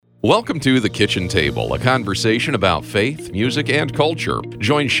Welcome to The Kitchen Table, a conversation about faith, music, and culture.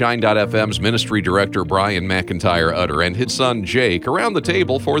 Join Shine.fm's ministry director Brian McIntyre Utter and his son Jake around the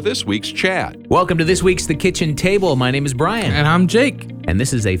table for this week's chat. Welcome to this week's The Kitchen Table. My name is Brian. And I'm Jake. And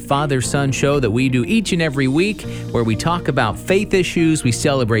this is a father-son show that we do each and every week where we talk about faith issues, we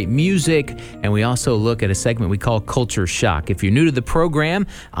celebrate music, and we also look at a segment we call Culture Shock. If you're new to the program,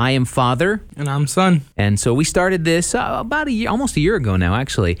 I am father. And I'm son. And so we started this about a year, almost a year ago now,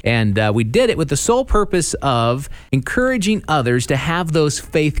 actually. And we did it with the sole purpose of encouraging others to have those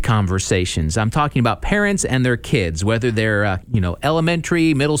faith conversations. I'm talking about parents and their kids, whether they're,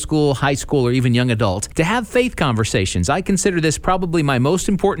 elementary, middle school, high school, or even young adult, to have faith conversations. I consider this probably my most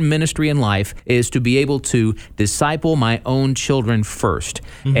important ministry in life is to be able to disciple my own children first.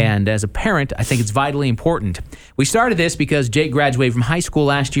 Mm-hmm. And as a parent, I think it's vitally important. We started this because Jake graduated from high school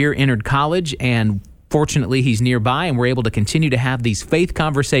last year, entered college, and fortunately, he's nearby, and we're able to continue to have these faith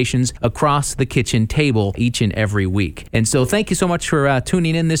conversations across the kitchen table each and every week. And so thank you so much for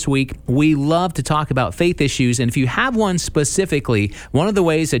tuning in this week. We love to talk about faith issues, and if you have one specifically, one of the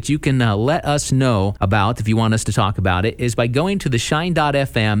ways that you can let us know about, if you want us to talk about it, is by going to the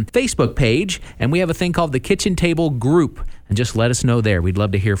Shine.fm Facebook page, and we have a thing called the Kitchen Table Group, and just let us know there. We'd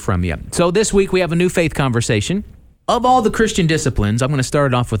love to hear from you. So this week, we have a new faith conversation. Of all the Christian disciplines, I'm going to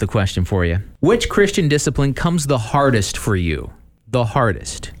start off with a question for you. Which Christian discipline comes the hardest for you? The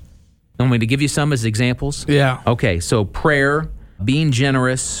hardest. You want me to give you some as examples? Yeah. Okay, so prayer, being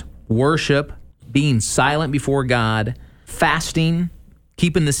generous, worship, being silent before God, fasting,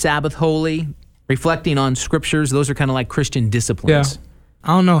 keeping the Sabbath holy, reflecting on scriptures. Those are kind of like Christian disciplines. Yeah.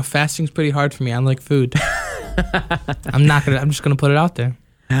 I don't know. Fasting's pretty hard for me. I like food. I'm just going to put it out there.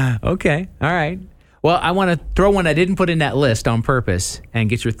 Okay. All right. Well, I want to throw one I didn't put in that list on purpose and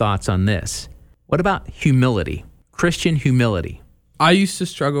get your thoughts on this. What about humility? Christian humility. I used to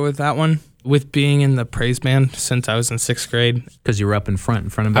struggle with that one, with being in the praise band since I was in 6th grade. Because you were up in front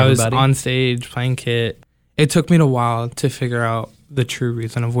of everybody? I was on stage playing kit. It took me a while to figure out the true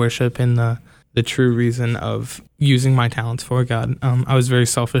reason of worship and the true reason of using my talents for God. I was very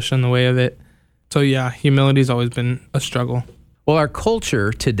selfish in the way of it. So yeah, humility's always been a struggle. Well, our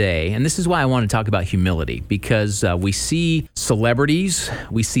culture today, and this is why I want to talk about humility, because we see celebrities,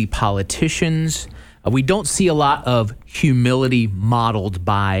 we see politicians, we don't see a lot of humility modeled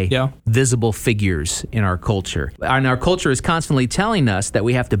by visible figures in our culture. And our culture is constantly telling us that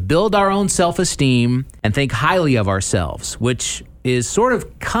we have to build our own self-esteem and think highly of ourselves, which is sort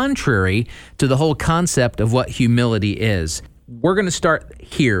of contrary to the whole concept of what humility is. We're going to start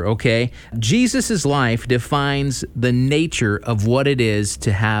here, okay? Jesus' life defines the nature of what it is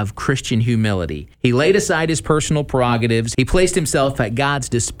to have Christian humility. He laid aside his personal prerogatives. He placed himself at God's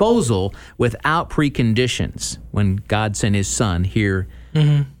disposal without preconditions when God sent his son here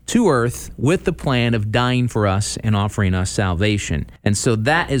to earth with the plan of dying for us and offering us salvation. And so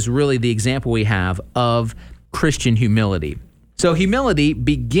that is really the example we have of Christian humility. So humility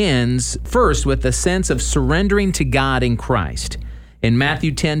begins first with a sense of surrendering to God in Christ. In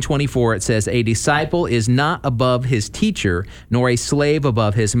Matthew 10:24, it says, "A disciple is not above his teacher, nor a slave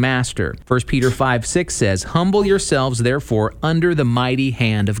above his master." 1 Peter 5:6 says, "Humble yourselves, therefore, under the mighty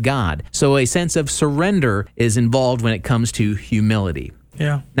hand of God." So a sense of surrender is involved when it comes to humility.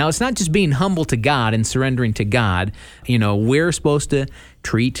 Yeah. Now, it's not just being humble to God and surrendering to God. We're supposed to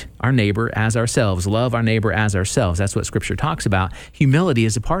treat our neighbor as ourselves, love our neighbor as ourselves. That's what Scripture talks about. Humility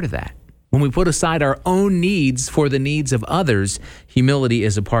is a part of that. When we put aside our own needs for the needs of others, humility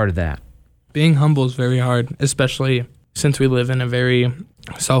is a part of that. Being humble is very hard, especially since we live in a very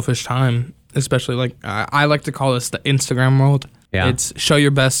selfish time, especially I like to call this the Instagram world. Yeah. It's show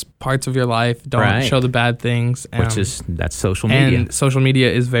your best parts of your life. Don't show the bad things. That's social media. And social media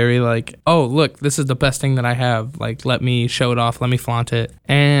is very oh, look, this is the best thing that I have. Let me show it off. Let me flaunt it.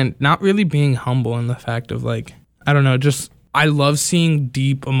 And not really being humble in the fact of I don't know, I love seeing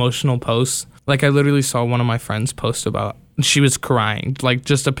deep emotional posts. I literally saw one of my friends post about, she was crying.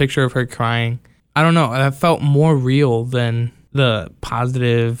 Just a picture of her crying. I don't know. That felt more real than the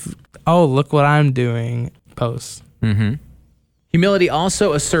positive, oh, look what I'm doing posts. Mm-hmm. Humility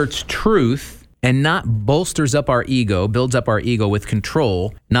also asserts truth and not bolsters up our ego, builds up our ego with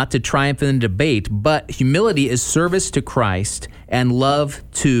control, not to triumph in debate, but humility is service to Christ and love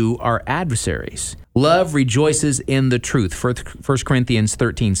to our adversaries. Love rejoices in the truth. 1 Corinthians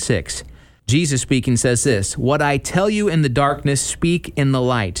 13:6. Jesus speaking says this, "What I tell you in the darkness, speak in the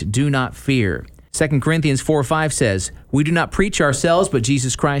light. Do not fear." 2 Corinthians 4:5 says, "We do not preach ourselves, but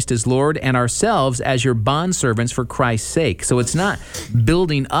Jesus Christ as Lord, and ourselves as your bondservants for Christ's sake." So it's not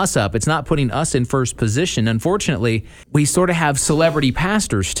building us up. It's not putting us in first position. Unfortunately, we sort of have celebrity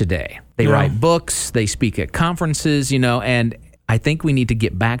pastors today. They write books, they speak at conferences, and I think we need to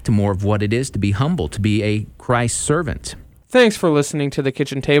get back to more of what it is to be humble, to be a Christ servant. Thanks for listening to The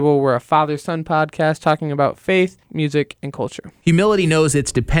Kitchen Table. We're a father-son podcast talking about faith, music, and culture. Humility knows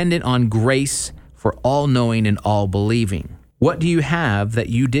it's dependent on grace for all-knowing and all-believing. What do you have that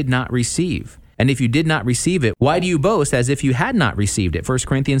you did not receive? And if you did not receive it, why do you boast as if you had not received it? 1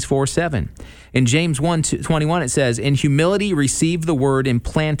 Corinthians 4:7. In James 1:21, it says, "In humility receive the word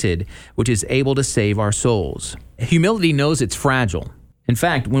implanted, which is able to save our souls." Humility knows it's fragile. In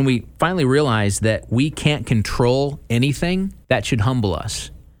fact, when we finally realize that we can't control anything, that should humble us.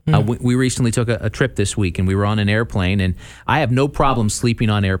 We recently took a trip this week, and we were on an airplane, and I have no problem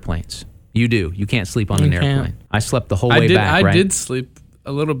sleeping on airplanes. You do. You can't sleep on an airplane. I slept the whole way back, right? I did sleep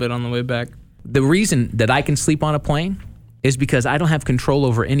a little bit on the way back. The reason that I can sleep on a plane is because I don't have control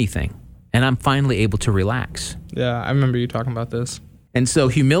over anything, and I'm finally able to relax. Yeah, I remember you talking about this. And so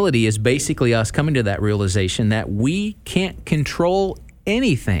humility is basically us coming to that realization that we can't control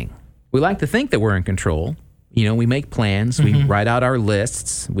anything. We like to think that we're in control. We make plans, we write out our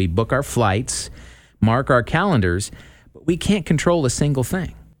lists, we book our flights, mark our calendars, but we can't control a single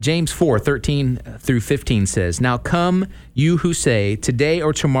thing. James 4:13 through 15 says, "Now come, you who say, today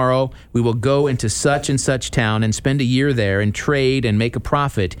or tomorrow we will go into such and such town and spend a year there and trade and make a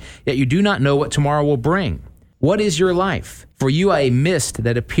profit, yet you do not know what tomorrow will bring. What is your life? For you are a mist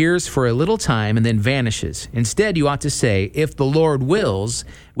that appears for a little time and then vanishes. Instead, you ought to say, if the Lord wills,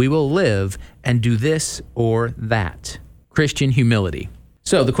 we will live and do this or that." Christian humility.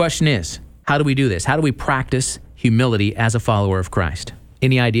 So the question is, how do we do this? How do we practice humility as a follower of Christ?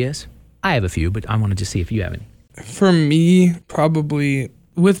 Any ideas? I have a few, but I wanted to see if you have any. For me, probably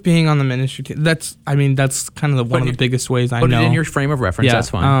with being on the ministry team, that's kind of one of the biggest ways I know. Put it in your frame of reference, that's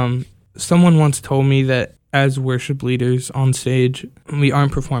fine. Someone once told me that as worship leaders on stage, we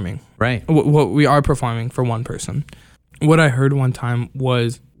aren't performing. Right. We are performing for one person. What I heard one time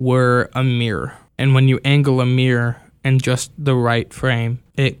was we're a mirror. And when you angle a mirror in just the right frame,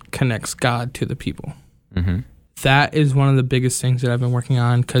 it connects God to the people. Mm-hmm. That is one of the biggest things that I've been working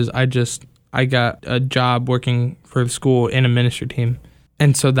on because I got a job working for the school in a ministry team.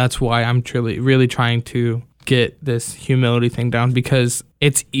 And so that's why I'm really trying to get this humility thing down, because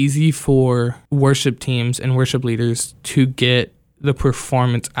it's easy for worship teams and worship leaders to get the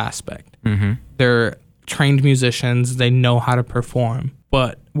performance aspect. Mm-hmm. They're trained musicians. They know how to perform,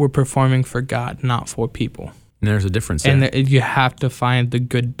 but we're performing for God, not for people. And there's a difference there. And you have to find the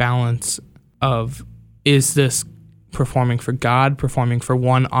good balance of, is this performing for God, performing for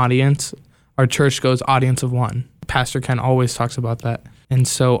one audience? Our church goes audience of one. Pastor Ken always talks about that. And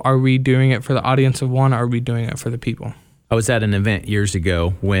so are we doing it for the audience of one, or are we doing it for the people? I was at an event years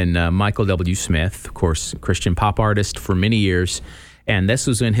ago when Michael W. Smith, of course, Christian pop artist for many years, and this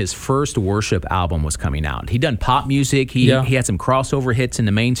was when his first worship album was coming out. He'd done pop music. He had some crossover hits in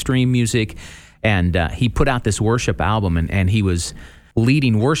the mainstream music, and he put out this worship album, and he was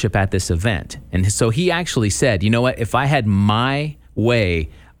leading worship at this event. And so he actually said, you know what, if I had my way,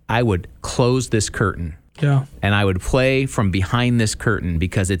 I would close this curtain. Yeah. And I would play from behind this curtain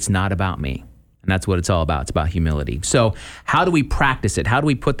because it's not about me. And that's what it's all about. It's about humility. So how do we practice it? How do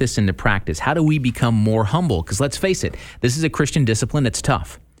we put this into practice? How do we become more humble? Because let's face it, this is a Christian discipline that's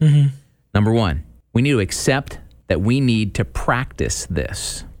tough. Mm-hmm. Number one, we need to accept that we need to practice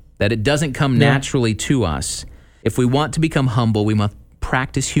this, that it doesn't come naturally to us. If we want to become humble, we must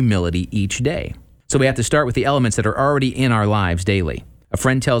practice humility each day. So we have to start with the elements that are already in our lives daily. A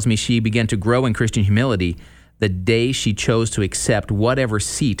friend tells me she began to grow in Christian humility the day she chose to accept whatever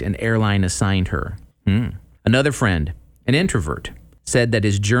seat an airline assigned her. Another friend, an introvert, said that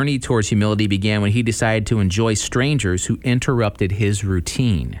his journey towards humility began when he decided to enjoy strangers who interrupted his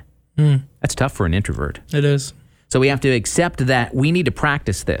routine. That's tough for an introvert. It is. So we have to accept that we need to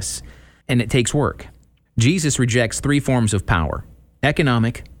practice this, and it takes work. Jesus rejects 3 forms of power: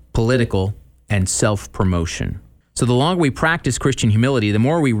 economic, political, and self-promotion. So the longer we practice Christian humility, the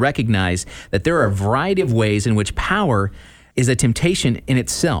more we recognize that there are a variety of ways in which power is a temptation in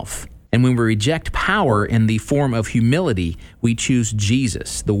itself. And when we reject power in the form of humility, we choose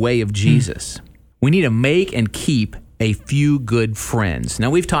Jesus, the way of Jesus. We need to make and keep a few good friends. Now,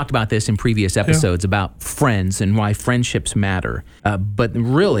 we've talked about this in previous episodes about friends and why friendships matter. But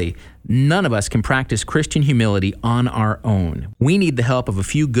really, none of us can practice Christian humility on our own. We need the help of a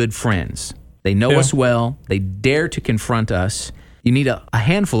few good friends. They know us well. They dare to confront us. You need a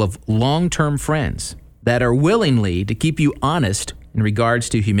handful of long-term friends that are willingly to keep you honest in regards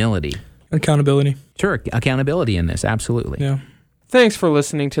to humility. Accountability. Sure, accountability in this, absolutely. Yeah. Thanks for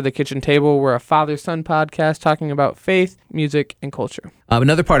listening to The Kitchen Table. We're a father-son podcast talking about faith, music, and culture.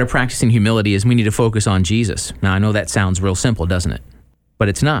 Another part of practicing humility is we need to focus on Jesus. Now, I know that sounds real simple, doesn't it? But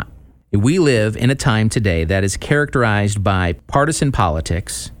it's not. We live in a time today that is characterized by partisan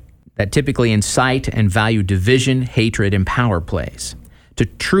politics that typically incite and value division, hatred, and power plays. To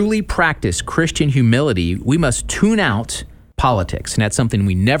truly practice Christian humility, we must tune out politics. And that's something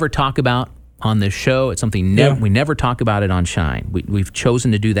we never talk about on this show. It's something we never talk about it on Shine. We've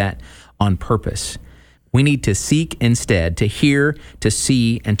chosen to do that on purpose. We need to seek instead to hear, to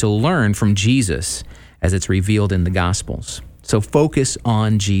see, and to learn from Jesus as it's revealed in the Gospels. So focus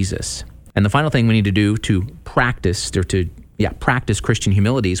on Jesus. And the final thing we need to do to practice Christian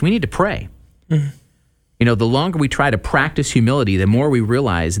humility is we need to pray. Mm-hmm. You know, the longer we try to practice humility, the more we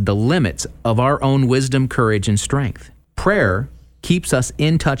realize the limits of our own wisdom, courage, and strength. Prayer keeps us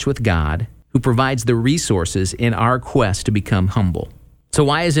in touch with God, who provides the resources in our quest to become humble. So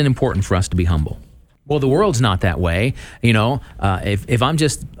why is it important for us to be humble? Well, the world's not that way. You know, if I'm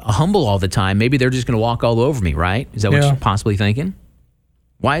just humble all the time, maybe they're just going to walk all over me, right? Is that what you're possibly thinking?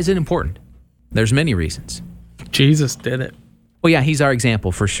 Why is it important? There's many reasons. Jesus did it. Well, yeah, he's our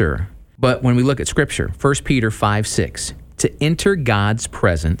example for sure. But when we look at Scripture, 1 Peter 5:6, to enter God's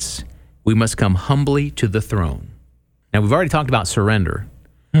presence, we must come humbly to the throne. Now, we've already talked about surrender,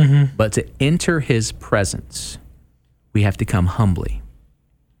 but to enter his presence, we have to come humbly.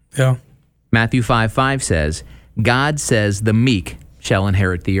 Yeah. Matthew 5:5 says, God says the meek shall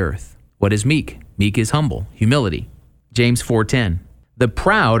inherit the earth. What is meek? Meek is humble, humility. James 4:10, the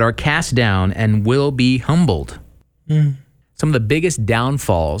proud are cast down and will be humbled. Some of the biggest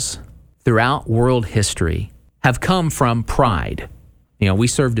downfalls throughout world history have come from pride. You know, we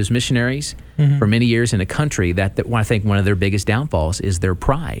served as missionaries for many years in a country that I think one of their biggest downfalls is their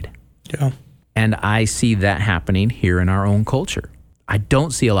pride. Yeah. And I see that happening here in our own culture. I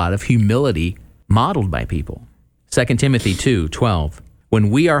don't see a lot of humility modeled by people. 2 Timothy 2:12, when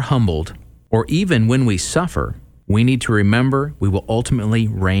we are humbled, or even when we suffer, we need to remember we will ultimately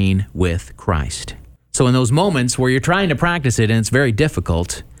reign with Christ. So in those moments where you're trying to practice it and it's very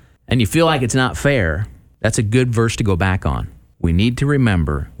difficult, and you feel like it's not fair, that's a good verse to go back on. We need to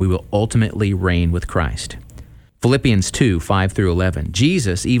remember we will ultimately reign with Christ. Philippians 2:5-11,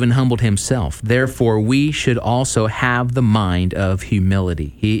 Jesus even humbled himself. Therefore, we should also have the mind of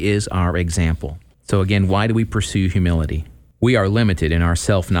humility. He is our example. So again, why do we pursue humility? We are limited in our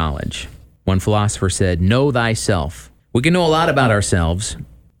self-knowledge. One philosopher said, know thyself. We can know a lot about ourselves,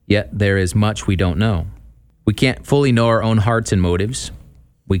 yet there is much we don't know. We can't fully know our own hearts and motives.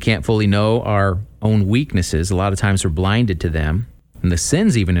 We can't fully know our own weaknesses. A lot of times we're blinded to them, and the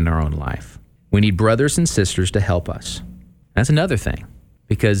sins even in our own life. We need brothers and sisters to help us. That's another thing,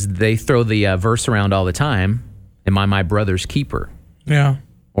 because they throw the verse around all the time, am I my brother's keeper? Yeah.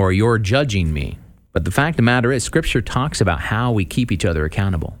 Or you're judging me. But the fact of the matter is, Scripture talks about how we keep each other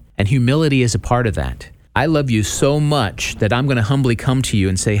accountable, and humility is a part of that. I love you so much that I'm going to humbly come to you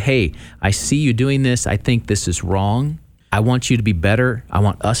and say, hey, I see you doing this. I think this is wrong. I want you to be better. I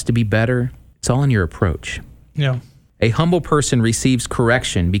want us to be better. It's all in your approach. Yeah. A humble person receives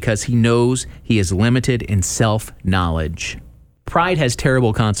correction because he knows he is limited in self-knowledge. Pride has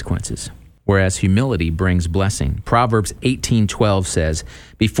terrible consequences, whereas humility brings blessing. Proverbs 18:12 says,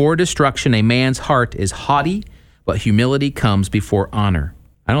 before destruction, a man's heart is haughty, but humility comes before honor.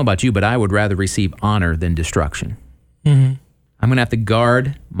 I don't know about you, but I would rather receive honor than destruction. I'm going to have to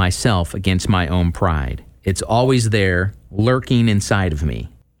guard myself against my own pride. It's always there, lurking inside of me.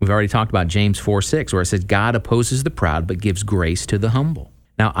 We've already talked about James 4:6, where it says, God opposes the proud, but gives grace to the humble.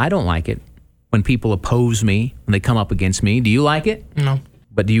 Now, I don't like it when people oppose me, when they come up against me. Do you like it? No.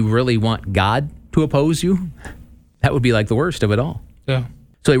 But do you really want God to oppose you? That would be like the worst of it all. Yeah.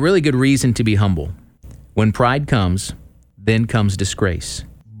 So a really good reason to be humble. When pride comes, then comes disgrace.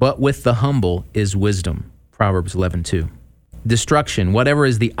 But with the humble is wisdom. Proverbs 11:2. Destruction, whatever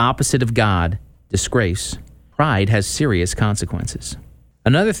is the opposite of God, disgrace, pride has serious consequences.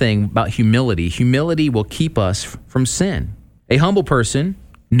 Another thing about humility will keep us from sin. A humble person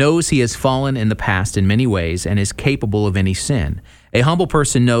knows he has fallen in the past in many ways and is capable of any sin. A humble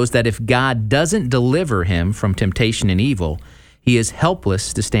person knows that if God doesn't deliver him from temptation and evil, he is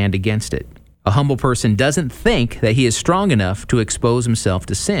helpless to stand against it. A humble person doesn't think that he is strong enough to expose himself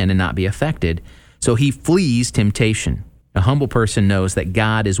to sin and not be affected, so he flees temptation. A humble person knows that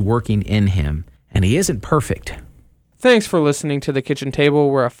God is working in him, and he isn't perfect. Thanks for listening to The Kitchen Table.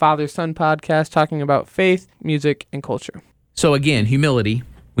 We're a father-son podcast talking about faith, music, and culture. So again, humility,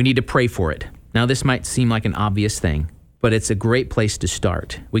 we need to pray for it. Now, this might seem like an obvious thing, but it's a great place to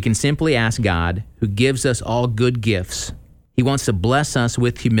start. We can simply ask God, who gives us all good gifts. He wants to bless us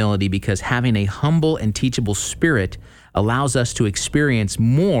with humility because having a humble and teachable spirit allows us to experience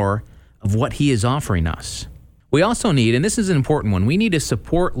more of what He is offering us. We also need, and this is an important one, we need to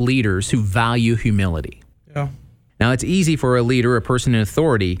support leaders who value humility. Yeah. Now, it's easy for a leader, a person in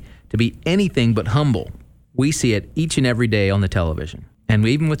authority, to be anything but humble. We see it each and every day on the television, and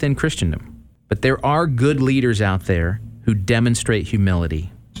even within Christendom. But there are good leaders out there who demonstrate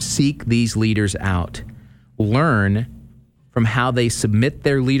humility. Seek these leaders out. Learn from how they submit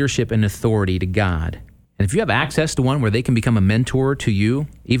their leadership and authority to God. And if you have access to one where they can become a mentor to you,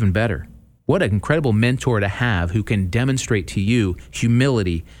 even better. What an incredible mentor to have who can demonstrate to you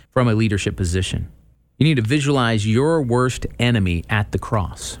humility from a leadership position. You need to visualize your worst enemy at the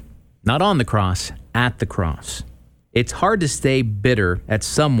cross. Not on the cross, at the cross. It's hard to stay bitter at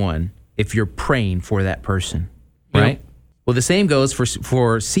someone if you're praying for that person, right? Yep. Well, the same goes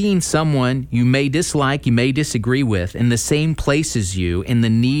for seeing someone you may dislike, you may disagree with, in the same place as you, in the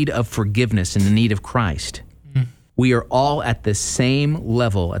need of forgiveness, in the need of Christ. We are all at the same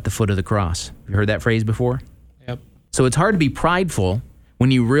level at the foot of the cross. You heard that phrase before? Yep. So it's hard to be prideful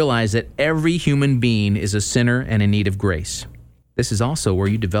when you realize that every human being is a sinner and in need of grace. This is also where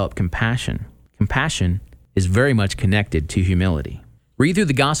you develop compassion. Compassion is very much connected to humility. Read through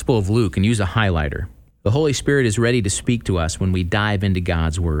the Gospel of Luke and use a highlighter. The Holy Spirit is ready to speak to us when we dive into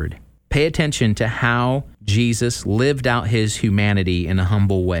God's Word. Pay attention to how Jesus lived out His humanity in a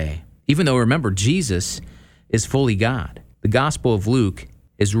humble way. Even though, remember, Jesus is fully God. The Gospel of Luke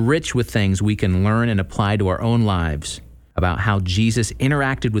is rich with things we can learn and apply to our own lives about how Jesus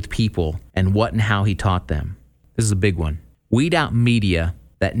interacted with people and what and how He taught them. This is a big one. Weed out media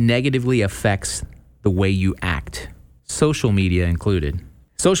that negatively affects the way you act, social media included.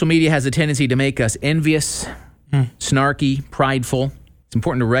 Social media has a tendency to make us envious, snarky, prideful. It's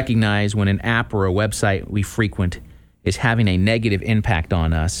important to recognize when an app or a website we frequent is having a negative impact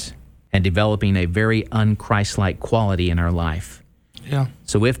on us and developing a very un-Christ-like quality in our life. Yeah.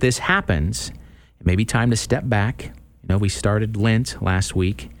 So if this happens, it may be time to step back. We started Lent last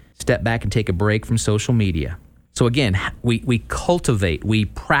week. Step back and take a break from social media. So again, we cultivate, we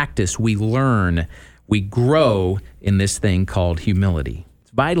practice, we learn, we grow in this thing called humility.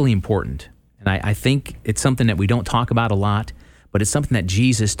 It's vitally important. And I think it's something that we don't talk about a lot, but it's something that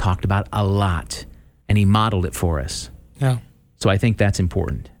Jesus talked about a lot, and He modeled it for us. Yeah. So I think that's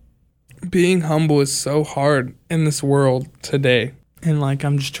important. Being humble is so hard in this world today. And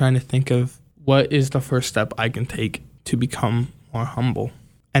I'm just trying to think of what is the first step I can take to become more humble.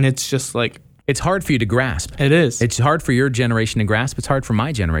 And it's just it's hard for you to grasp. It is. It's hard for your generation to grasp. It's hard for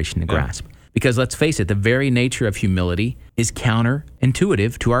my generation to grasp. Because let's face it, the very nature of humility is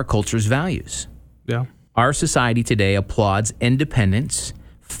counterintuitive to our culture's values. Yeah. Our society today applauds independence,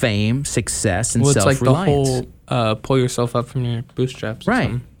 fame, success, and self-reliance. It's like the whole pull yourself up from your bootstraps.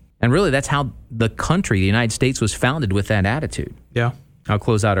 Right. And really, that's how the country, the United States, was founded, with that attitude. Yeah. I'll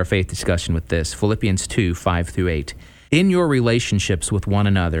close out our faith discussion with this. Philippians 2, 5-8. In your relationships with one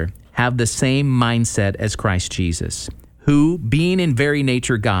another, have the same mindset as Christ Jesus, who, being in very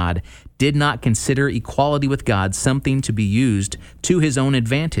nature God, did not consider equality with God something to be used to His own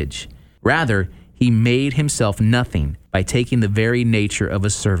advantage. Rather, He made Himself nothing by taking the very nature of a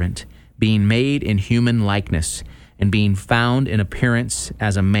servant, being made in human likeness, and being found in appearance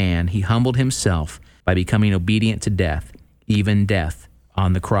as a man, He humbled Himself by becoming obedient to death, even death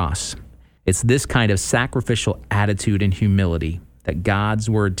on the cross. It's this kind of sacrificial attitude and humility that God's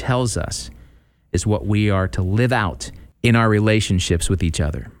Word tells us is what we are to live out in our relationships with each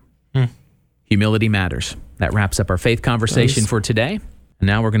other. Humility matters. That wraps up our faith conversation for today. And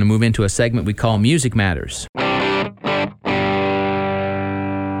now we're going to move into a segment we call Music Matters.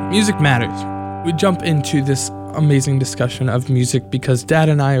 Music matters. We jump into this amazing discussion of music because Dad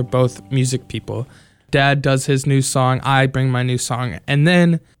and I are both music people. Dad does his new song, I bring my new song, and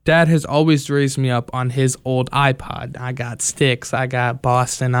then Dad has always raised me up on his old iPod. I got Styx, I got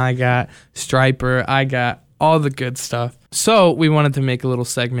Boston, I got Striper, I got all the good stuff. So we wanted to make a little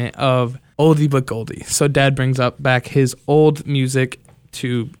segment of oldie but goldie. So Dad brings up back his old music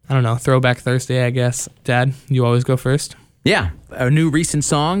to, Throwback Thursday, I guess. Dad, you always go first. Yeah, a new recent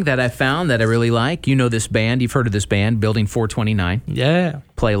song that I found that I really like. You know this band. You've heard of this band, Building 429. Yeah.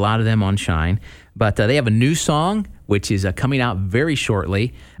 Play a lot of them on Shine. But they have a new song, which is coming out very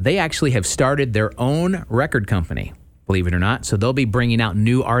shortly. They actually have started their own record company. believe it or not. So they'll be bringing out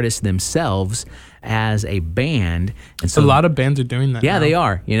new artists themselves as a band. And so a lot of bands are doing that. yeah, now. they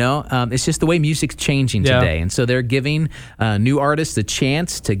are. It's just the way music's changing today. And so they're giving new artists a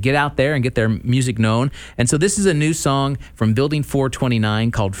chance to get out there and get their music known. And so this is a new song from Building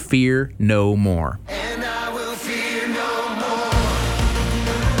 429 called Fear No More. And I will fear no more.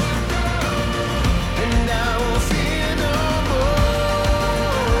 And I will fear no more.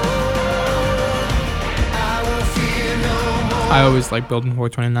 I will fear no more. I always like Building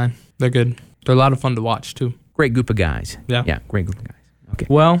 429. They're good. They're a lot of fun to watch, too. Great group of guys. Yeah. Yeah, great group of guys. Okay.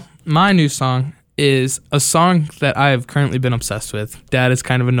 Well, my new song is a song that I have currently been obsessed with. Dad is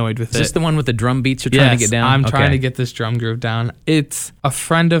kind of annoyed with Is this it. the one with the drum beats you're trying to get down? I'm trying Okay. to get this drum groove down. It's a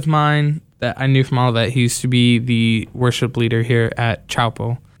friend of mine that I knew from Olivet. He used to be the worship leader here at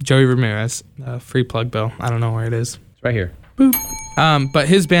Chapel. Joey Ramirez. Free plug, Bill. I don't know where it is. It's right here. But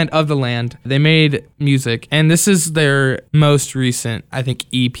his band Of the Land, they made music, and this is their most recent, I think,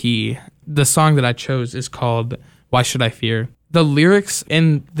 EP. The song that I chose is called Why Should I Fear? The lyrics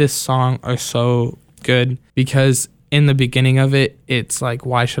in this song are so good because in the beginning of it, it's like,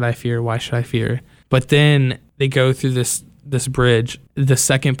 why should I fear? Why should I fear? But then they go through this bridge. The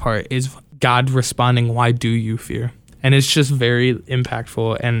second part is God responding, why do you fear? And it's just very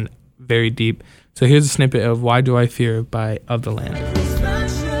impactful and very deep. So here's a snippet of Why Do I Fear by Of the Land.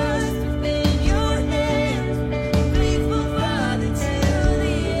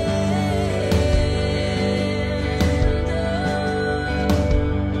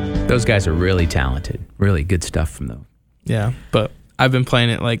 Those guys are really talented. Really good stuff from them. Yeah, but I've been playing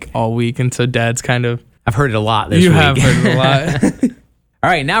it like all week, and so Dad's kind of... I've heard it a lot this week. You have heard it a lot. All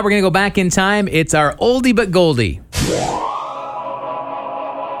right, now we're going to go back in time. It's our oldie but goldie.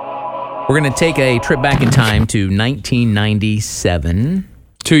 We're going to take a trip back in time to 1997.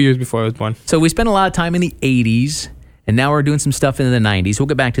 2 years before I was born. So we spent a lot of time in the 80s, and now we're doing some stuff in the 90s. We'll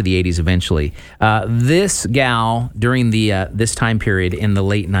get back to the 80s eventually. This gal, during this time period in the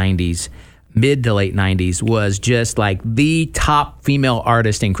late 90s, mid to late 90s, was just like the top female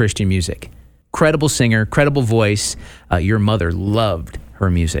artist in Christian music. Credible singer, credible voice. Your mother loved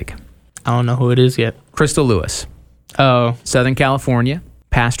her music. I don't know who it is yet. Crystal Lewis, Oh, Southern California,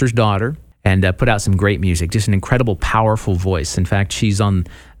 pastor's daughter, and put out some great music. Just an incredible, powerful voice. In fact, she's on,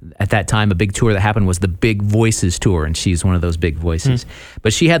 at that time, a big tour that happened was the Big Voices Tour, and she's one of those big voices.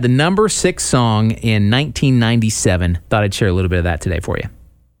 But she had the number 6 song in 1997. Thought I'd share a little bit of that today for you.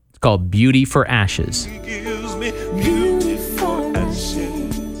 It's called Beauty for Ashes. Gives me beauty for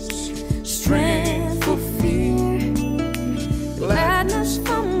ashes, strength for fear, gladness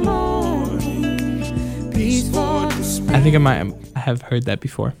for mourning, peace for despair. I think I might have heard that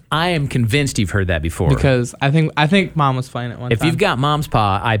before I am convinced you've heard that before. because I think Mom was playing it one if time. you've got Mom's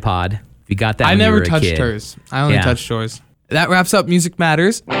iPod, if you got that I when you never were a touched kid. hers. I only Yeah. touched yours. That wraps up Music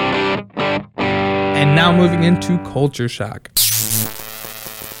Matters. And now moving into Culture Shock.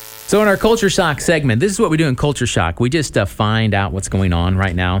 So in our Culture Shock segment, this is what we do in Culture Shock. We just find out what's going on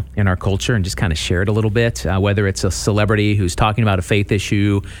right now in our culture and just kind of share it a little bit, whether it's a celebrity who's talking about a faith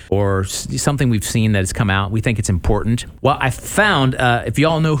issue or something we've seen that has come out. We think it's important. Well, I found, if you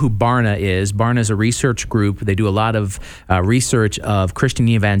all know who Barna is a research group. They do a lot of research of Christian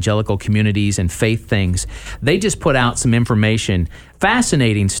evangelical communities and faith things. They just put out some information,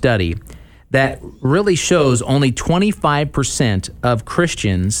 fascinating study that really shows only 25% of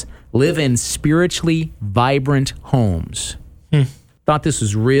Christians live in spiritually vibrant homes. Thought this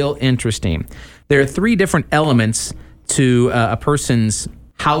was real interesting. There are 3 different elements to a person's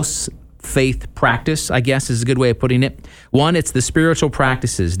house faith practice, I guess is a good way of putting it. One, it's the spiritual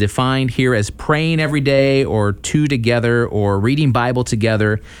practices defined here as praying every day or 2 together or reading Bible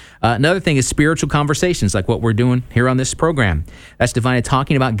together. Another thing is spiritual conversations like what we're doing here on this program. That's defined as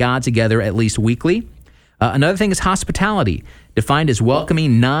talking about God together at least weekly. Another thing is hospitality, defined as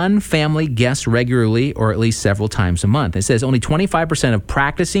welcoming non-family guests regularly or at least several times a month. It says only 25% of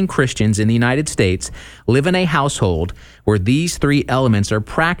practicing Christians in the United States live in a household where these 3 elements are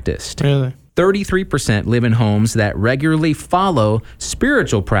practiced. Really? 33% live in homes that regularly follow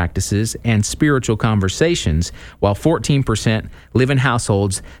spiritual practices and spiritual conversations, while 14% live in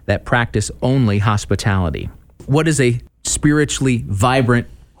households that practice only hospitality. What does a spiritually vibrant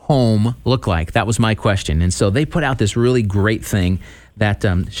home look like? That was my question. And so they put out this really great thing that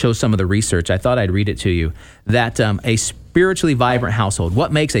shows some of the research. I thought I'd read it to you. That a spiritually vibrant household,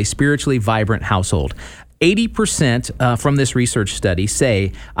 what makes a spiritually vibrant household? 80% from this research study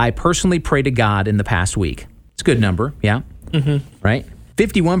say, I personally pray to God in the past week. It's a good number, yeah? Right?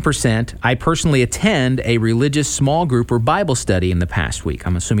 51%, I personally attend a religious small group or Bible study in the past week.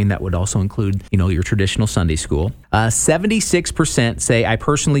 I'm assuming that would also include, your traditional Sunday school. 76% say I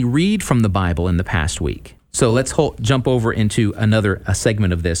personally read from the Bible in the past week. So let's jump over into a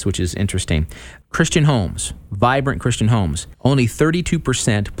segment of this, which is interesting. Christian homes, vibrant Christian homes. Only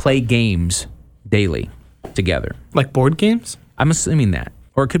 32% play games daily together. Like board games? I'm assuming that.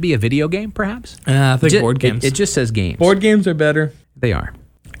 Or it could be a video game, perhaps? I think board games. It just says games. Board games are better. They are.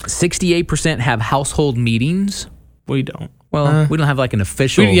 68% have household meetings. We don't. Well, we don't have like an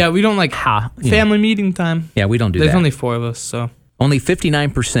official... we don't like family meeting time. Yeah, we don't do that. There's only 4 of us, so... Only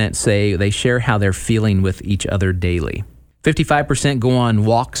 59% say they share how they're feeling with each other daily. 55% go on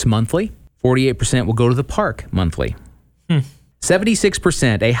walks monthly. 48% will go to the park monthly.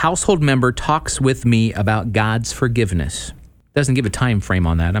 76%, a household member talks with me about God's forgiveness. Doesn't give a time frame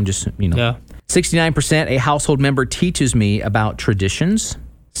on that. I'm just, Yeah. 69%, a household member teaches me about traditions.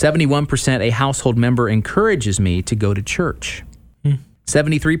 71%, a household member encourages me to go to church.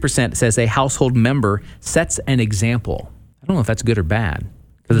 73% says a household member sets an example. I don't know if that's good or bad,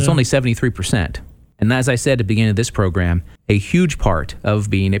 because it's only 73%. And as I said at the beginning of this program, a huge part of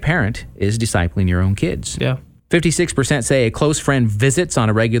being a parent is discipling your own kids. Yeah. 56% say a close friend visits on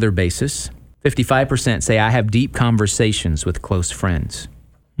a regular basis. 55% say I have deep conversations with close friends.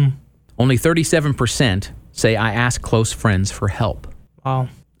 Only 37% say I ask close friends for help. Wow.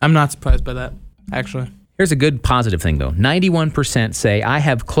 I'm not surprised by that, actually. Here's a good positive thing, though. 91% say I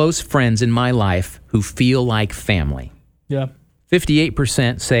have close friends in my life who feel like family. Yeah.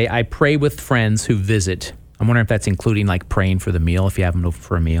 58% say I pray with friends who visit. I'm wondering if that's including like praying for the meal, if you have them over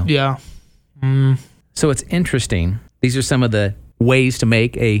for a meal. Yeah. So it's interesting. These are some of the ways to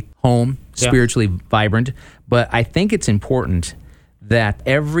make a home spiritually vibrant. But I think it's important that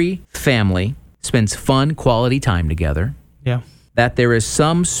every family spends fun, quality time together. Yeah. That there is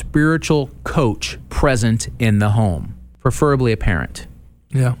some spiritual coach present in the home, preferably a parent.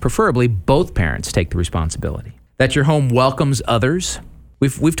 Yeah. Preferably both parents take the responsibility. That your home welcomes others.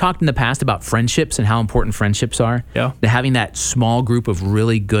 We've talked in the past about friendships and how important friendships are. Yeah. Having that small group of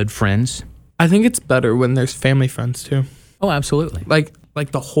really good friends. I think it's better when there's family friends too. Oh, absolutely. Like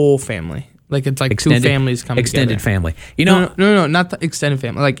the whole family. Like it's like two families come extended together. family. No, not the extended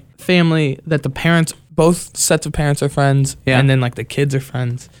family. Like family that the parents, both sets of parents are friends, and then like the kids are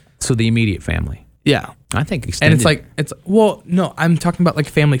friends. So the immediate family. Yeah. I think extended. And no, I'm talking about like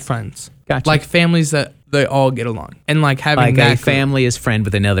family friends. Gotcha. Like families that they all get along. And like having like that a family is friend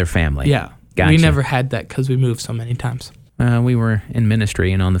with another family. Yeah. Gotcha. We never had that because we moved so many times. We were in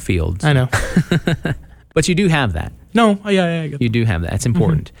ministry and on the fields. I know. But you do have that. No, yeah, I get that. You do have that. It's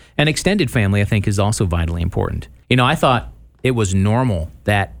important. And extended family, I think, is also vitally important. I thought it was normal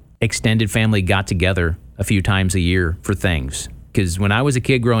that extended family got together a few times a year for things. Because when I was a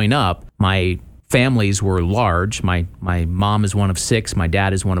kid growing up, my families were large. My mom is one of 6, my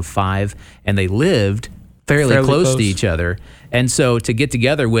dad is one of 5, and they lived fairly close to each other. And so to get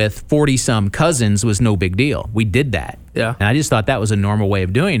together with 40-some cousins was no big deal. We did that. Yeah. And I just thought that was a normal way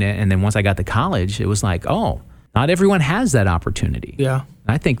of doing it. And then once I got to college, it was like, oh, not everyone has that opportunity. Yeah.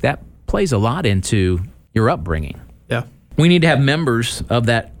 I think that plays a lot into your upbringing. Yeah. We need to have members of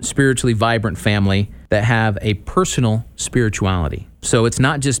that spiritually vibrant family that have a personal spirituality. So it's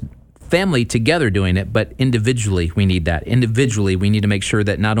not just family together doing it, but individually we need that. Individually, we need to make sure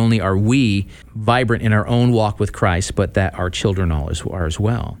that not only are we vibrant in our own walk with Christ, but that our children are as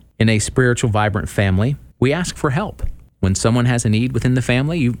well. In a spiritual, vibrant family, we ask for help. When someone has a need within the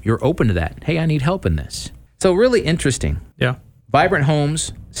family, you're open to that. Hey, I need help in this. So really interesting. Yeah. Vibrant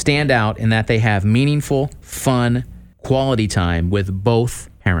homes stand out in that they have meaningful, fun, quality time with both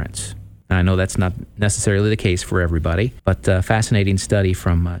parents. And I know that's not necessarily the case for everybody, but a fascinating study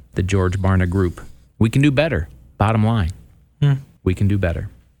from the George Barna Group. We can do better, bottom line. We can do better.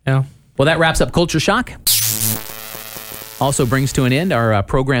 Yeah. Well, that wraps up Culture Shock. Also brings to an end our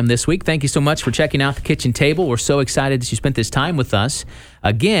program this week. Thank you so much for checking out the kitchen table. We're so excited that you spent this time with us.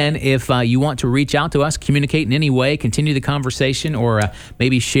 Again, if you want to reach out to us, communicate in any way, continue the conversation, or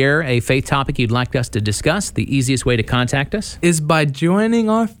maybe share a faith topic you'd like us to discuss, the easiest way to contact us is by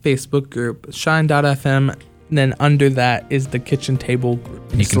joining our Facebook group, shine.fm. And then under that is the kitchen table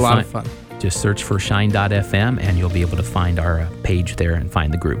group. It's a lot of fun. Just search for shine.fm and you'll be able to find our page there and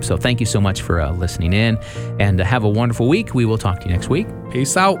find the group. So thank you so much for listening in, and have a wonderful week. We will talk to you next week.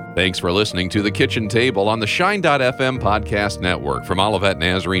 Peace out. Thanks for listening to The Kitchen Table on the Shine.fm podcast network from Olivet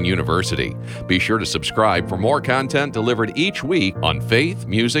Nazarene University. Be sure to subscribe for more content delivered each week on faith,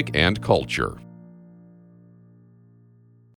 music, and culture.